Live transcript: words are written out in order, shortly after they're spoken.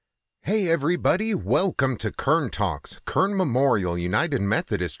Hey everybody, welcome to Kern Talks, Kern Memorial United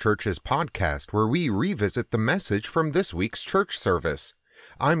Methodist Church's podcast where we revisit the message from this week's church service.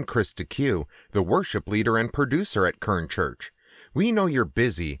 I'm Krista Q, the worship leader and producer at Kern Church. We know you're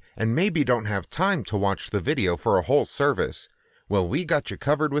busy and maybe don't have time to watch the video for a whole service. Well, we got you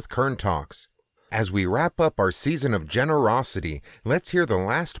covered with Kern Talks. As we wrap up our season of generosity, let's hear the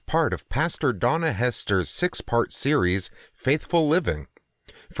last part of Pastor Donna Hester's 6-part series, Faithful Living.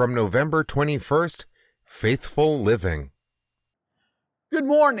 From November 21st, Faithful Living. Good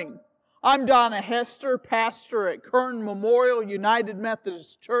morning. I'm Donna Hester, pastor at Kern Memorial United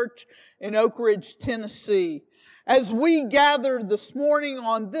Methodist Church in Oak Ridge, Tennessee. As we gather this morning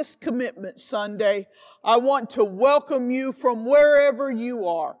on this Commitment Sunday, I want to welcome you from wherever you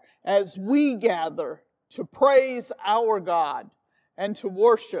are as we gather to praise our God and to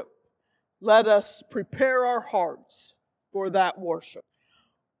worship. Let us prepare our hearts for that worship.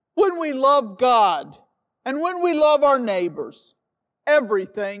 When we love God and when we love our neighbors,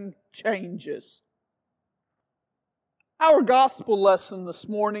 everything changes. Our gospel lesson this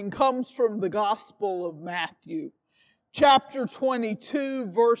morning comes from the Gospel of Matthew, chapter 22,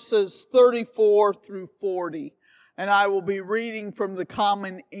 verses 34 through 40, and I will be reading from the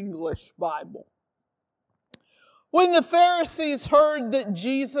Common English Bible. When the Pharisees heard that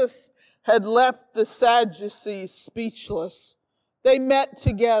Jesus had left the Sadducees speechless, they met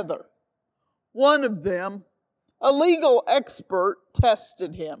together. One of them, a legal expert,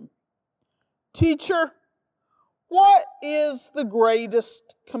 tested him. "Teacher, what is the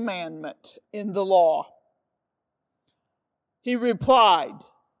greatest commandment in the law?" He replied,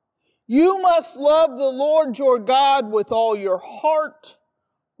 "You must love the Lord your God with all your heart,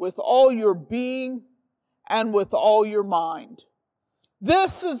 with all your being, and with all your mind.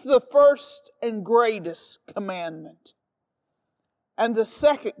 This is the first and greatest commandment. And the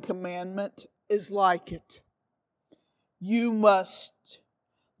second commandment is like it. You must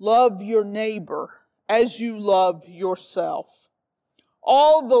love your neighbor as you love yourself.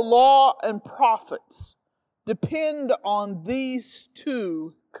 All the law and prophets depend on these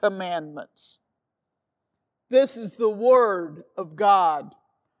two commandments." This is the word of God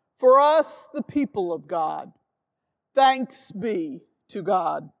for us, the people of God. Thanks be to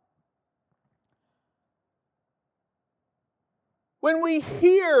God. When we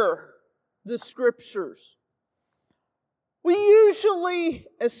hear the scriptures, we usually,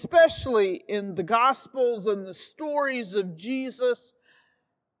 especially in the Gospels and the stories of Jesus,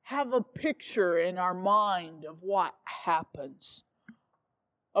 have a picture in our mind of what happens.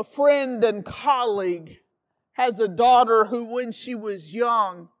 A friend and colleague has a daughter who, when she was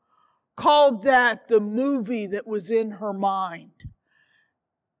young, called that the movie that was in her mind.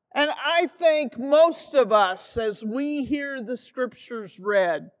 And I think most of us, as we hear the scriptures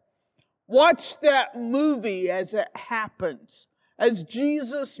read, watch that movie as it happens, as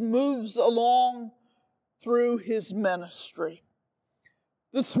Jesus moves along through his ministry.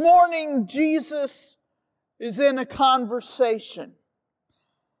 This morning, Jesus is in a conversation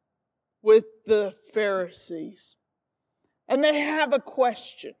with the Pharisees, and they have a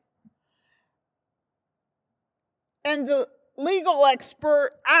question. And the legal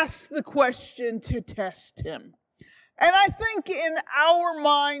expert asks the question to test him. And I think in our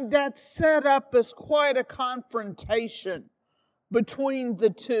mind that's set up as quite a confrontation between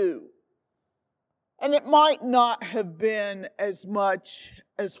the two. And it might not have been as much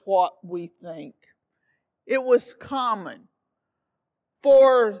as what we think. It was common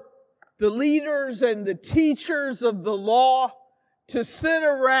for the leaders and the teachers of the law to sit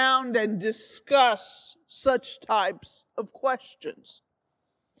around and discuss such types of questions.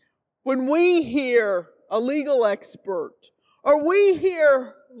 When we hear a legal expert or we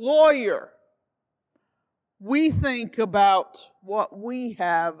hear lawyer, we think about what we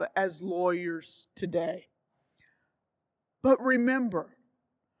have as lawyers today. But remember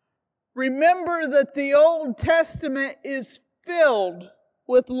that the Old Testament is filled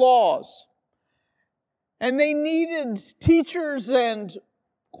with laws. And they needed teachers and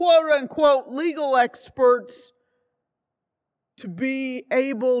quote-unquote legal experts to be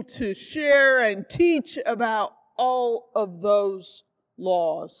able to share and teach about all of those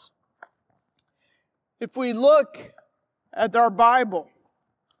laws. If we look at our Bible,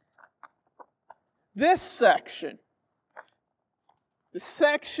 this section, the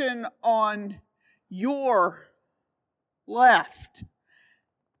section on your left,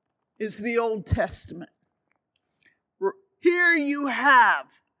 is the Old Testament. Here you have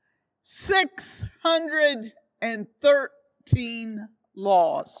 613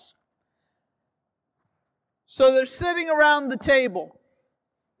 laws. So they're sitting around the table.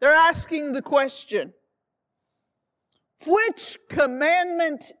 They're asking the question, which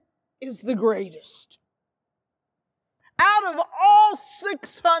commandment is the greatest? Out of all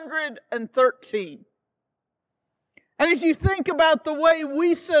 613. And if you think about the way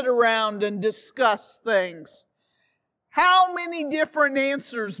we sit around and discuss things, how many different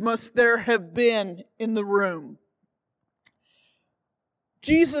answers must there have been in the room?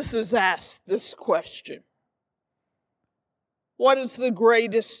 Jesus has asked this question. What is the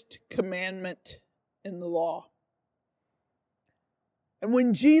greatest commandment in the law? And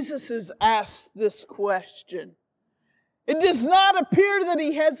when Jesus is asked this question, it does not appear that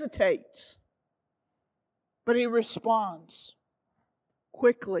he hesitates, but he responds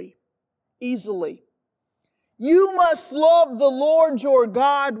quickly, easily. You must love the Lord your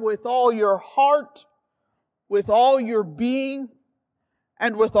God with all your heart, with all your being,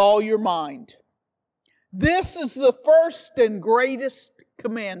 and with all your mind. This is the first and greatest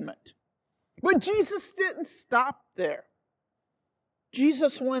commandment. But Jesus didn't stop there.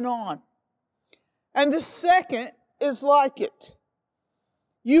 Jesus went on. And the second is like it.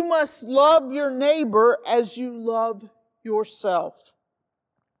 You must love your neighbor as you love yourself.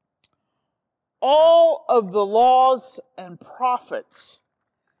 All of the laws and prophets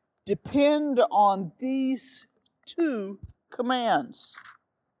depend on these two commands.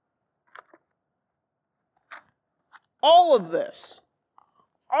 All of this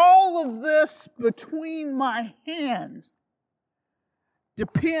between my hands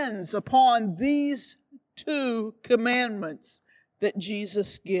depends upon these two commandments that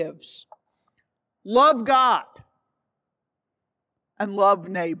Jesus gives. Love God and love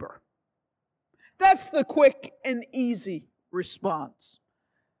neighbor. That's the quick and easy response.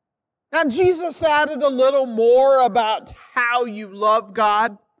 Now, Jesus added a little more about how you love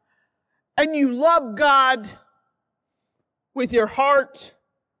God. And you love God with your heart.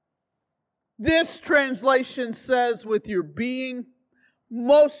 This translation says with your being.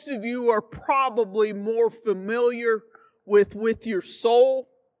 Most of you are probably more familiar with your soul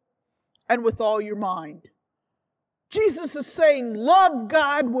and with all your mind. Jesus is saying, love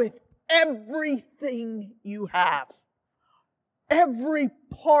God with everything you have. Every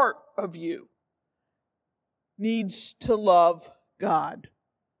part of you needs to love God.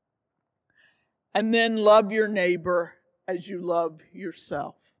 And then love your neighbor as you love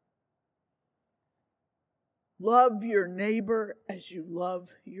yourself. Love your neighbor as you love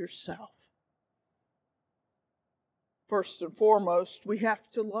yourself. First and foremost, we have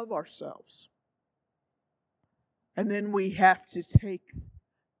to love ourselves. And then we have to take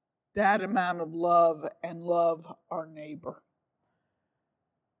that amount of love and love our neighbor.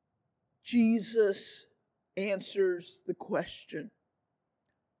 Jesus answers the question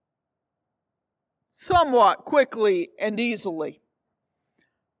somewhat quickly and easily.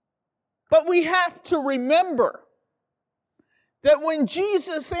 But we have to remember that when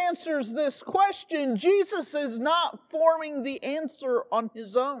Jesus answers this question, Jesus is not forming the answer on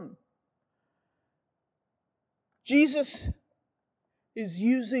his own. Jesus is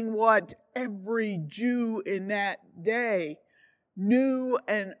using what every Jew in that day knew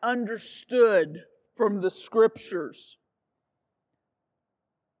and understood from the Scriptures.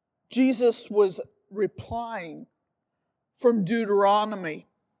 Jesus was replying from Deuteronomy.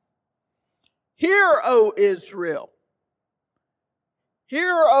 Hear, O Israel.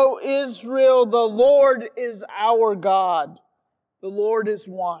 Hear, O Israel, the Lord is our God. The Lord is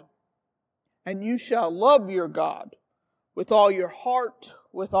one. And you shall love your God with all your heart,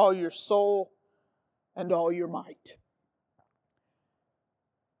 with all your soul, and all your might.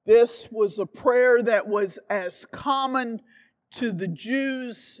 This was a prayer that was as common to the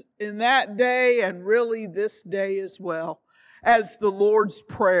Jews in that day, and really this day as well, as the Lord's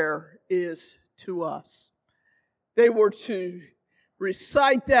Prayer is to us. They were to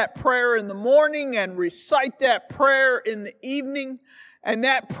recite that prayer in the morning and recite that prayer in the evening, and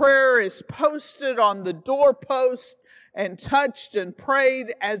that prayer is posted on the doorpost and touched and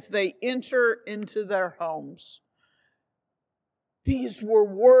prayed as they enter into their homes. These were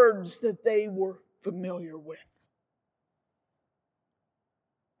words that they were familiar with.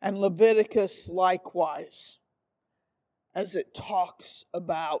 And Leviticus likewise, as it talks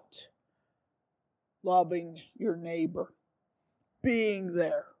about loving your neighbor, being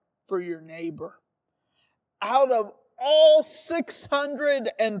there for your neighbor. Out of all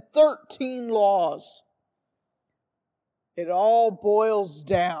 613 laws, it all boils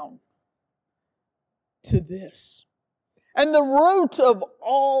down to this. And the root of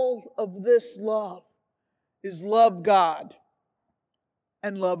all of this love is love God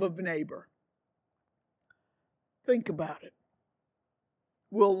and love of neighbor. Think about it.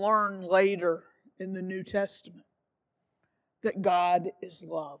 we'll learn later in the New Testament that God is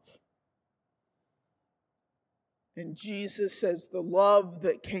love. And Jesus says the love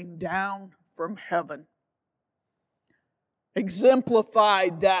that came down from heaven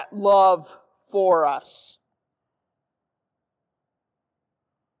exemplified that love for us.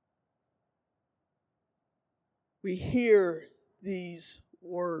 We hear these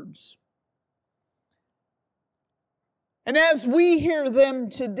words. And as we hear them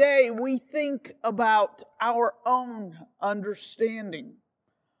today, we think about our own understanding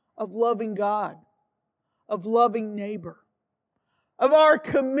of loving God, of loving neighbor, of our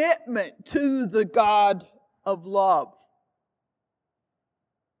commitment to the God of love.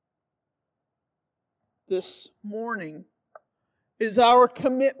 This morning is our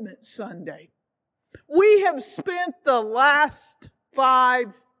Commitment Sunday. We have spent the last 5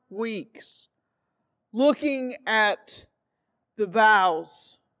 weeks looking at the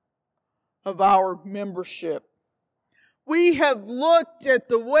vows of our membership. We have looked at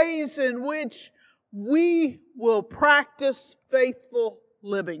the ways in which we will practice faithful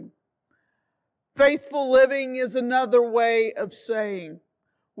living. Faithful living is another way of saying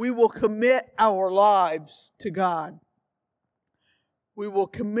we will commit our lives to God. We will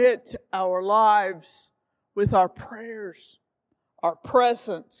commit our lives with our prayers, our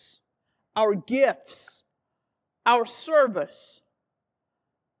presence, our gifts, our service,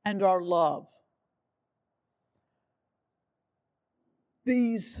 and our love.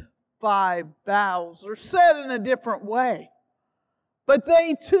 These 5 vows are said in a different way, but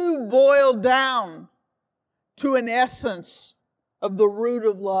they too boil down to an essence of the root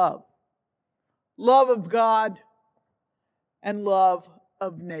of love. Love of God and love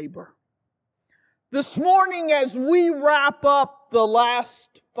of neighbor. This morning, as we wrap up the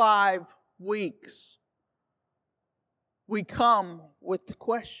last 5 weeks, we come with the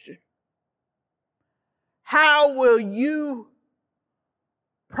question: how will you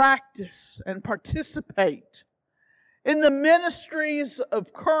practice and participate in the ministries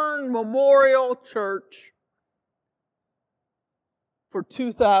of Kern Memorial Church for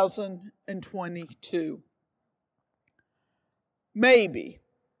 2022? Maybe.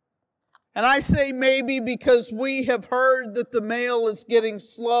 And I say maybe because we have heard that the mail is getting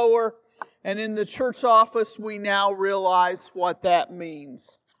slower, and in the church office we now realize what that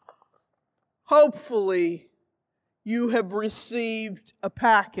means. Hopefully, you have received a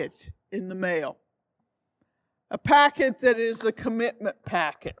packet in the mail. A packet that is a commitment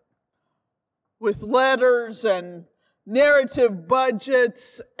packet with letters and narrative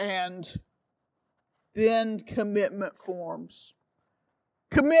budgets and then commitment forms.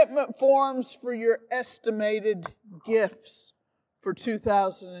 Commitment forms for your estimated gifts for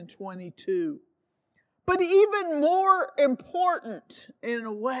 2022. But even more important in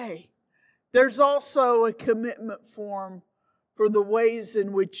a way, there's also a commitment form for the ways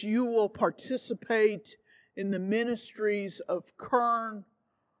in which you will participate in the ministries of Kern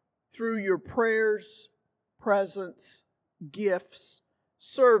through your prayers, presence, gifts,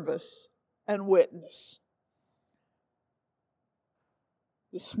 service, and witness.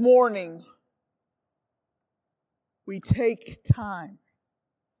 This morning, we take time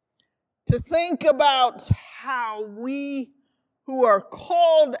to think about how we who are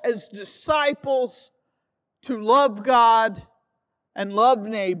called as disciples to love God and love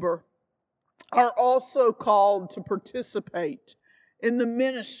neighbor are also called to participate in the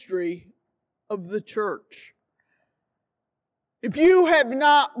ministry of the church. If you have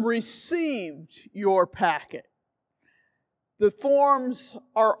not received your packet, the forms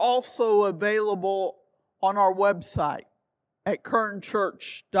are also available on our website at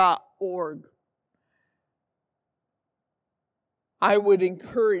kernchurch.org. I would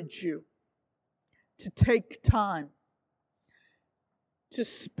encourage you to take time to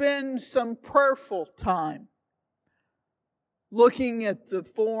spend some prayerful time looking at the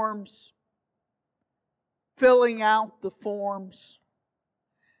forms, filling out the forms,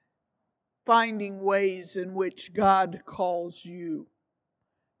 finding ways in which God calls you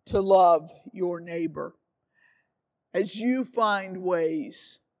to love your neighbor, as you find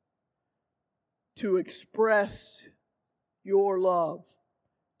ways to express your love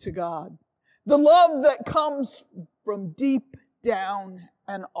to God. The love that comes from deep down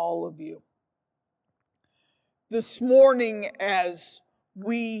in all of you. This morning, as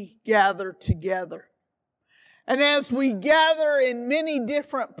we gather together, and as we gather in many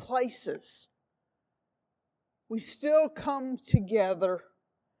different places, we still come together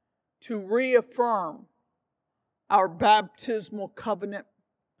to reaffirm our baptismal covenant,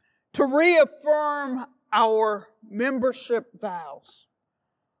 to reaffirm our membership vows,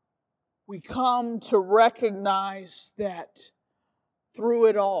 we come to recognize that through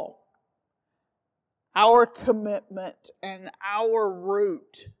it all, our commitment and our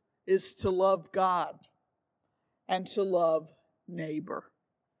root is to love God and to love neighbor.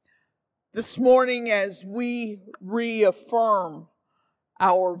 This morning, as we reaffirm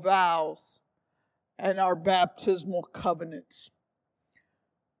our vows and our baptismal covenants,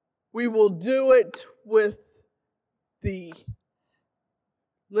 we will do it with the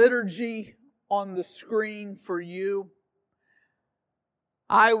liturgy on the screen for you.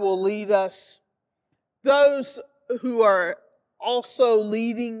 I will lead us. Those who are also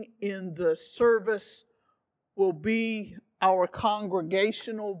leading in the service will be our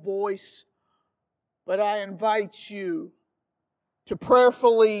congregational voice, but I invite you to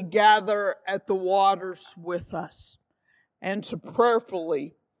prayerfully gather at the waters with us and to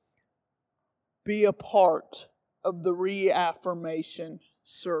prayerfully be a part of the reaffirmation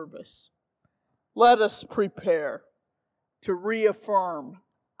service. Let us prepare to reaffirm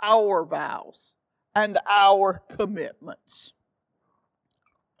our vows and our commitments.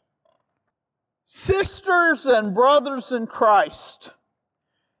 Sisters and brothers in Christ,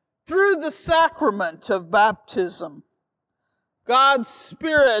 through the sacrament of baptism, God's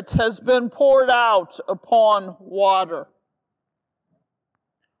Spirit has been poured out upon water.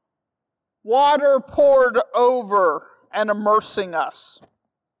 Water poured over and immersing us.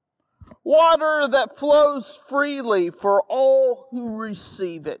 Water that flows freely for all who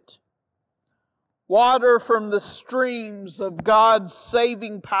receive it. Water from the streams of God's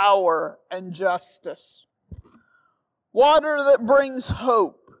saving power and justice. Water that brings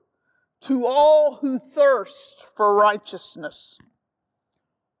hope to all who thirst for righteousness.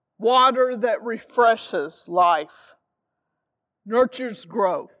 Water that refreshes life, nurtures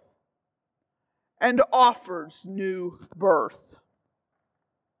growth, and offers new birth.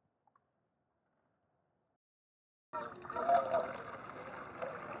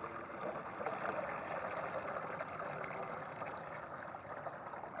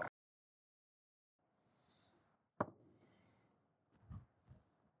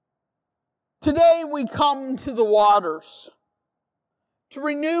 Today we come to the waters to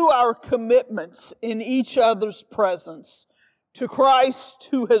renew our commitments in each other's presence to Christ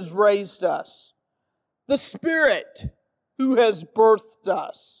who has raised us, the Spirit who has birthed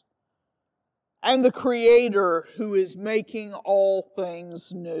us, and the Creator who is making all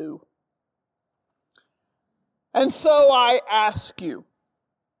things new. And so I ask you,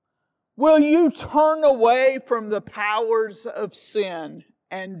 will you turn away from the powers of sin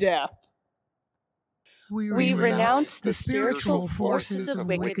and death? We renounce the spiritual forces of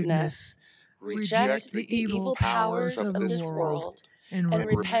wickedness, reject the evil powers of this world, and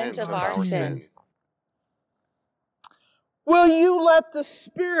repent of our sin. Will you let the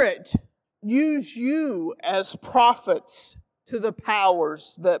Spirit use you as prophets to the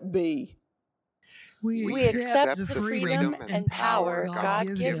powers that be? We accept the freedom and power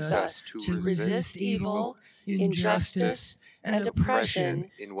God gives us to resist evil, injustice, and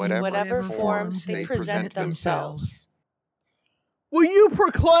oppression in whatever forms they present themselves. Will you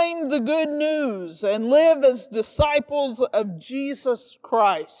proclaim the good news and live as disciples of Jesus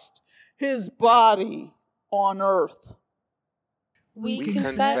Christ, His body on earth? We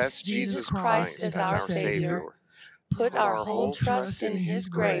confess Jesus Christ as our Savior, put our whole trust in His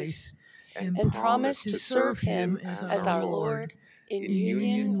grace, and promise to serve Him as our Lord in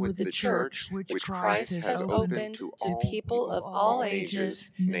union with the Church which Christ has opened to people of all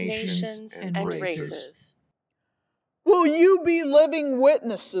ages, nations, and races. Will you be living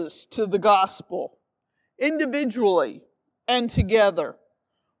witnesses to the gospel, individually and together,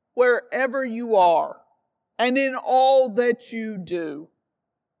 wherever you are, and in all that you do?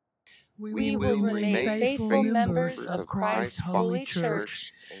 We will remain faithful members of Christ's holy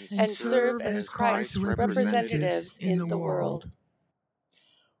Church and serve as Christ's representatives in the world.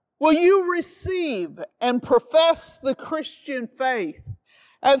 Will you receive and profess the Christian faith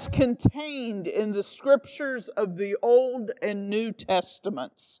as contained in the scriptures of the Old and New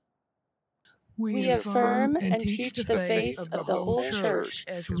Testaments? We affirm and teach the faith of the whole Church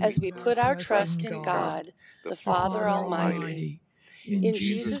as we put our trust in God, the Father Almighty, in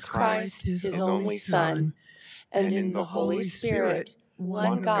Jesus Christ, His only Son, and in the Holy Spirit,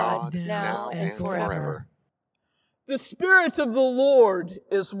 one God, now and forever. The Spirit of the Lord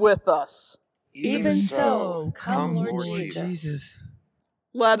is with us. Even so, come, Lord Jesus.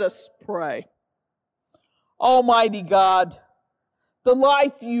 Let us pray. Almighty God, the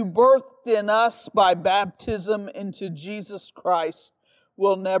life you birthed in us by baptism into Jesus Christ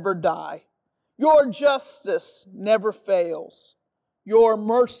will never die. Your justice never fails. Your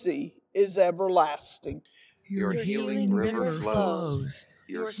mercy is everlasting. Your healing river flows.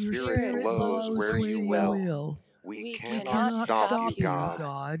 Your spirit blows where you will. We cannot stop you,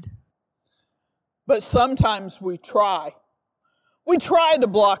 God. But sometimes we try. We try to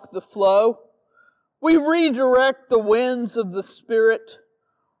block the flow. We redirect the winds of the Spirit,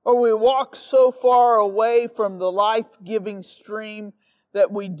 or we walk so far away from the life-giving stream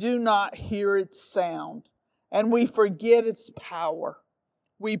that we do not hear its sound, and we forget its power.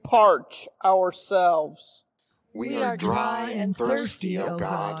 We parch ourselves. We are dry and thirsty, O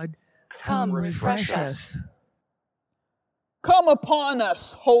God. Come refresh us. Come upon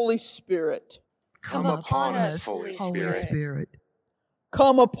us, Holy Spirit. Come upon us, Holy Spirit.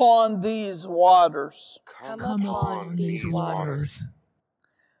 Come upon these waters. Come upon these waters.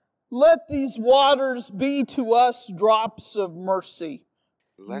 Let these waters be to us drops of mercy.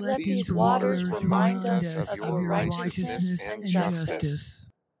 Let these waters remind us of your righteousness and justice.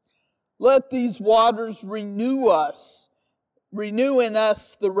 Let these waters renew in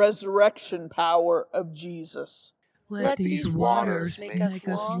us the resurrection power of Jesus. Let these waters make us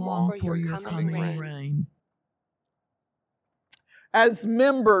long for your coming rain. As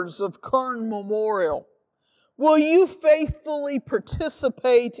members of Kern Memorial, will you faithfully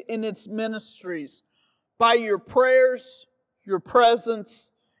participate in its ministries by your prayers, your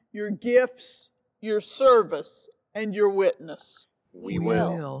presence, your gifts, your service, and your witness? We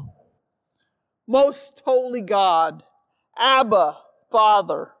will. Most holy God, Abba,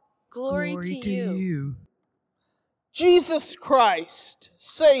 Father, Glory to you. Jesus Christ,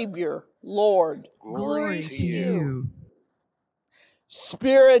 Savior, Lord, Glory to you.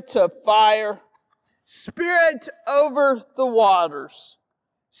 Spirit of fire, Spirit over the waters,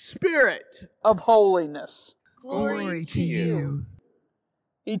 Spirit of holiness, Glory to you.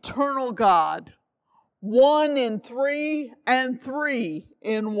 Eternal God, 1 in 3 and 3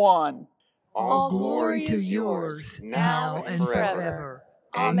 in 1. All glory is yours, now and forever.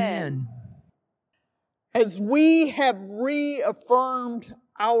 Amen. As we have reaffirmed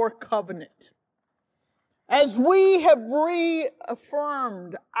our covenant, as we have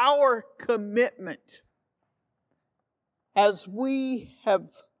reaffirmed our commitment, as we have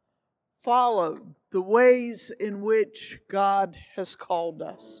followed the ways in which God has called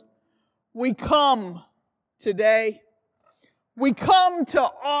us, we come today, we come to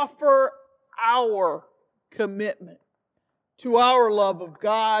offer our commitment to our love of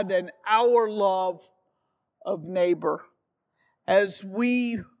God and our love of neighbor as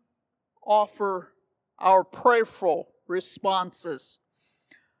we offer our prayerful responses.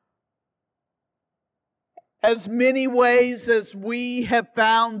 As many ways as we have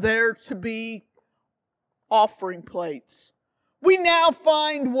found there to be offering plates, we now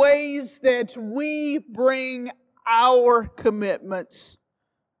find ways that we bring our commitments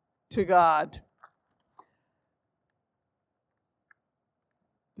to God.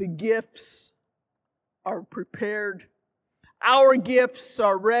 The gifts are prepared. Our gifts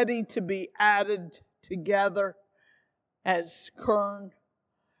are ready to be added together as Kern.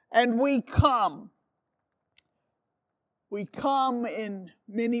 And we come. We come in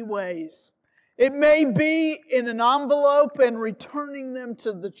many ways. It may be in an envelope and returning them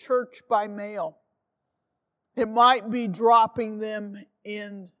to the church by mail. It might be dropping them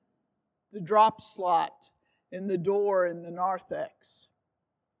in the drop slot in the door in the narthex.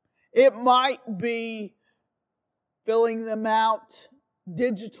 It might be filling them out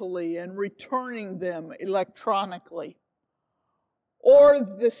digitally and returning them electronically. Or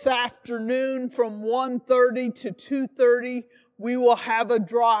this afternoon from 1:30 to 2:30, we will have a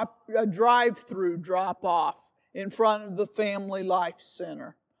drive-through drop-off in front of the Family Life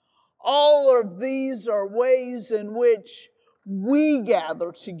Center. All of these are ways in which we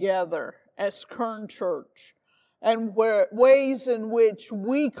gather together as Kern Church, and ways in which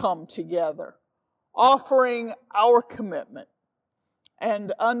we come together, offering our commitment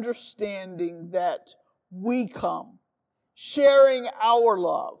and understanding that we come, sharing our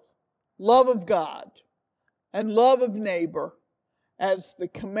love of God, and love of neighbor as the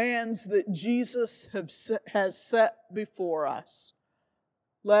commands that Jesus has set before us.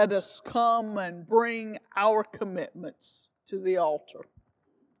 Let us come and bring our commitments to the altar.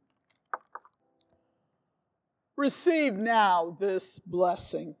 Receive now this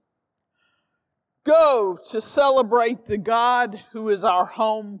blessing. Go to celebrate the God who is our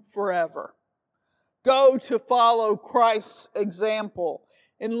home forever. Go to follow Christ's example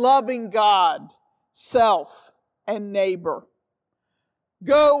in loving God, self, and neighbor.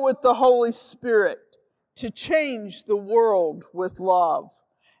 Go with the Holy Spirit to change the world with love,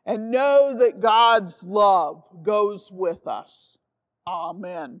 and know that God's love goes with us.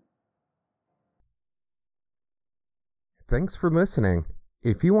 Amen. Thanks for listening.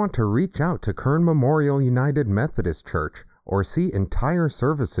 If you want to reach out to Kern Memorial United Methodist Church or see entire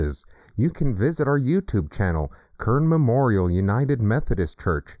services, you can visit our YouTube channel, Kern Memorial United Methodist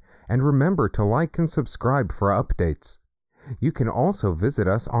Church, and remember to like and subscribe for updates. You can also visit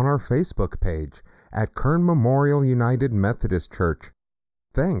us on our Facebook page at Kern Memorial United Methodist Church.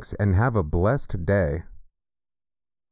 Thanks and have a blessed day.